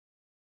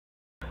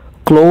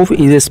Clove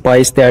is a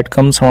spice that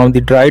comes from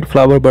the dried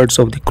flower buds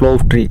of the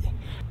clove tree,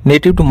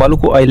 native to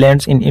Maluku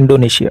Islands in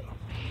Indonesia.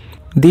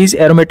 These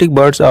aromatic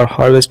buds are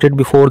harvested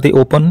before they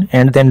open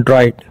and then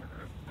dried.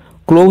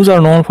 Cloves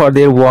are known for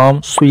their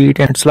warm, sweet,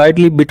 and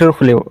slightly bitter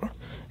flavor,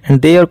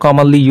 and they are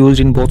commonly used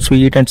in both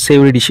sweet and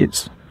savory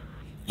dishes.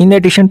 In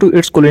addition to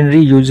its culinary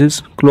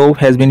uses, clove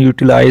has been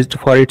utilized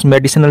for its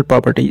medicinal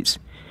properties.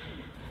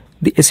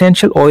 The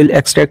essential oil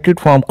extracted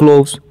from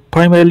cloves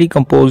primarily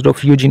composed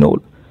of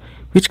eugenol,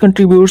 which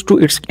contributes to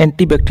its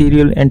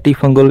antibacterial,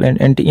 antifungal,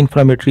 and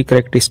anti-inflammatory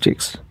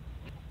characteristics.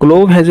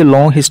 Clove has a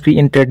long history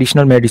in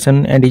traditional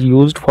medicine and is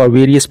used for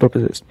various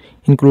purposes,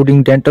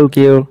 including dental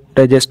care,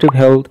 digestive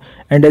health,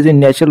 and as a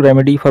natural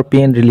remedy for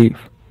pain relief.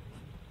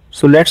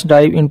 So let's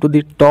dive into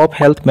the top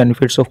health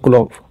benefits of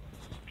clove.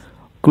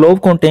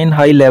 Clove contain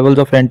high levels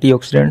of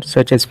antioxidants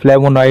such as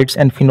flavonoids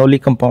and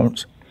phenolic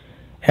compounds.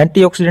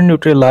 Antioxidants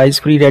neutralize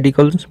free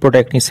radicals,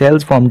 protecting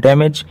cells from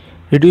damage,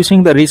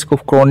 reducing the risk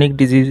of chronic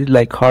diseases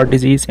like heart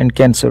disease and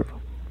cancer.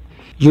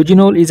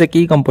 Eugenol is a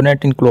key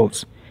component in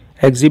cloves,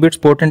 exhibits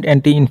potent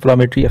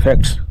anti-inflammatory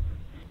effects.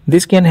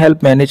 This can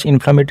help manage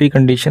inflammatory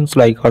conditions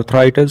like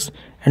arthritis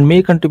and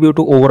may contribute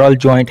to overall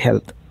joint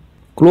health.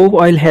 Clove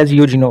oil has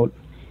eugenol,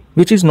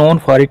 which is known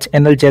for its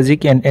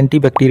analgesic and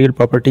antibacterial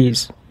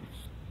properties.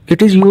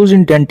 It is used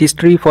in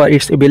dentistry for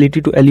its ability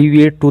to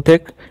alleviate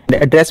toothache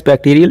and address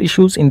bacterial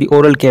issues in the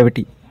oral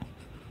cavity.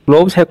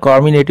 Cloves have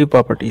carminative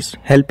properties,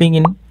 helping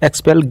in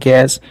expel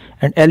gas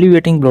and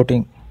alleviating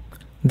bloating.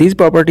 These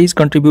properties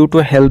contribute to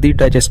a healthy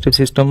digestive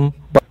system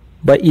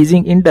by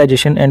easing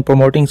indigestion and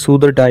promoting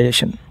smoother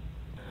digestion.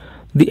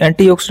 The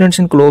antioxidants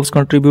in cloves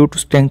contribute to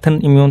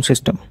strengthen immune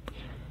system.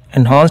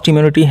 Enhanced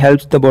immunity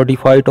helps the body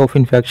fight off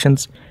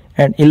infections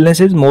and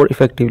illnesses more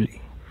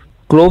effectively.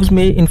 Cloves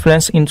may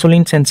influence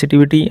insulin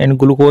sensitivity and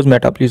glucose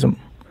metabolism.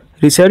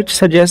 Research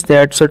suggests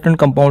that certain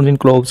compounds in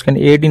cloves can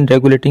aid in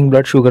regulating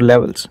blood sugar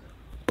levels,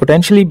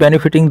 potentially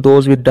benefiting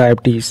those with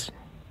diabetes.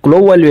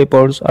 Clove oil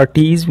vapors or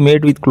teas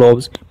made with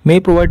cloves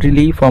may provide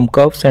relief from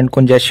coughs and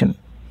congestion.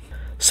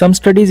 Some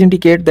studies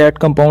indicate that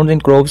compounds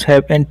in cloves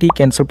have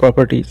anti-cancer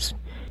properties.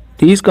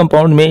 These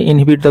compounds may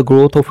inhibit the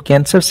growth of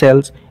cancer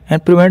cells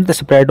and prevent the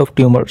spread of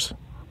tumors.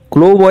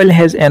 Clove oil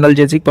has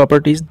analgesic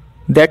properties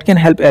that can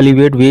help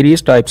alleviate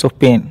various types of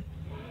pain.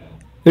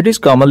 It is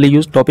commonly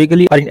used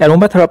topically or in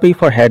aromatherapy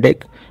for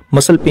headache,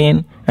 muscle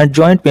pain, and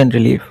joint pain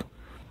relief.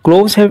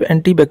 Cloves have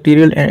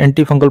antibacterial and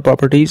antifungal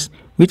properties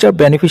which are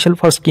beneficial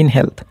for skin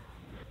health.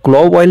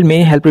 Clove oil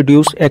may help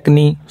reduce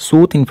acne,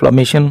 soothe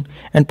inflammation,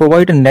 and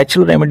provide a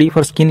natural remedy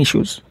for skin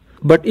issues.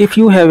 But if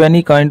you have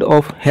any kind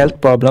of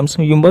health problems,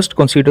 you must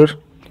consider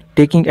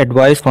taking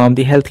advice from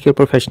the healthcare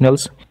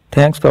professionals.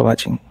 Thanks for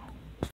watching.